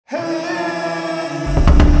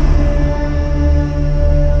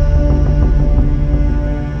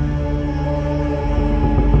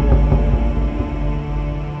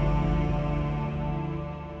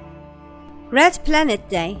Red Planet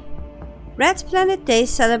Day. Red Planet Day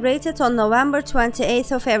is celebrated on November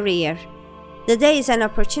 28th of every year. The day is an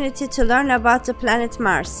opportunity to learn about the planet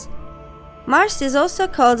Mars. Mars is also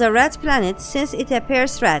called a red planet since it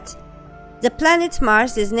appears red. The planet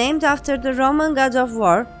Mars is named after the Roman god of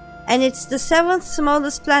war, and it's the seventh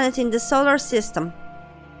smallest planet in the solar system.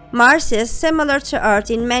 Mars is similar to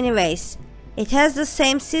Earth in many ways. It has the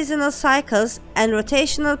same seasonal cycles and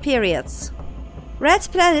rotational periods. Red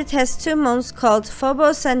Planet has two moons called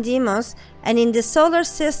Phobos and Deimos, and in the solar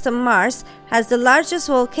system Mars has the largest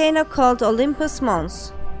volcano called Olympus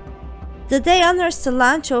Mons. The day honors the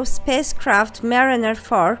launch of Spacecraft Mariner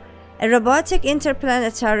 4, a robotic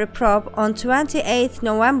interplanetary probe on 28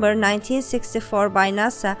 November 1964 by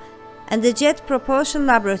NASA and the Jet Propulsion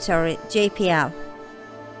Laboratory (JPL).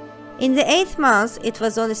 In the 8th month it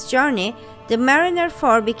was on its journey, the Mariner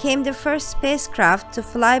 4 became the first spacecraft to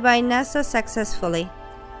fly by NASA successfully.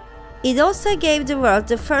 It also gave the world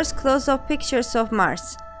the first close-up pictures of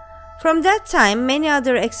Mars. From that time, many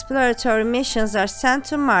other exploratory missions are sent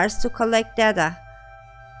to Mars to collect data.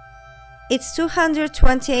 Its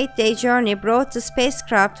 228-day journey brought the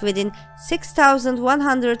spacecraft within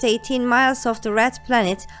 6,118 miles of the red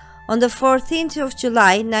planet on the 14th of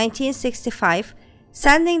July 1965,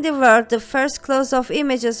 sending the world the first close-up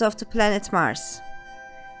images of the planet Mars.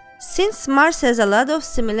 Since Mars has a lot of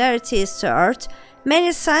similarities to Earth,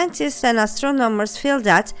 many scientists and astronomers feel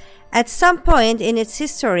that, at some point in its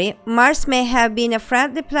history, Mars may have been a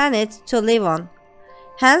friendly planet to live on.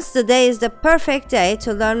 Hence, the day is the perfect day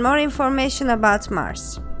to learn more information about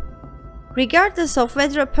Mars. Regardless of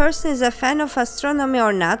whether a person is a fan of astronomy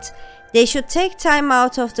or not, they should take time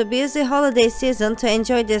out of the busy holiday season to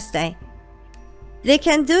enjoy this day. They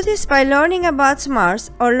can do this by learning about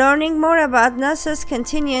Mars or learning more about NASA's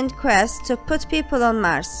continuing quest to put people on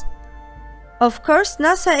Mars. Of course,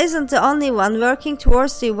 NASA isn't the only one working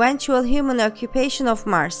towards the eventual human occupation of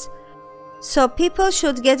Mars. So people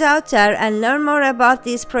should get out there and learn more about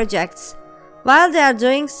these projects. While they are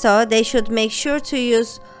doing so, they should make sure to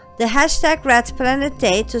use the hashtag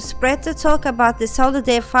 #RedPlanetDay to spread the talk about this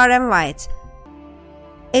holiday far and wide.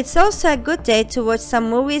 It's also a good day to watch some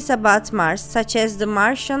movies about Mars, such as The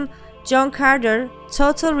Martian, John Carter,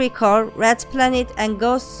 Total Recall, Red Planet, and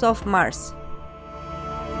Ghosts of Mars.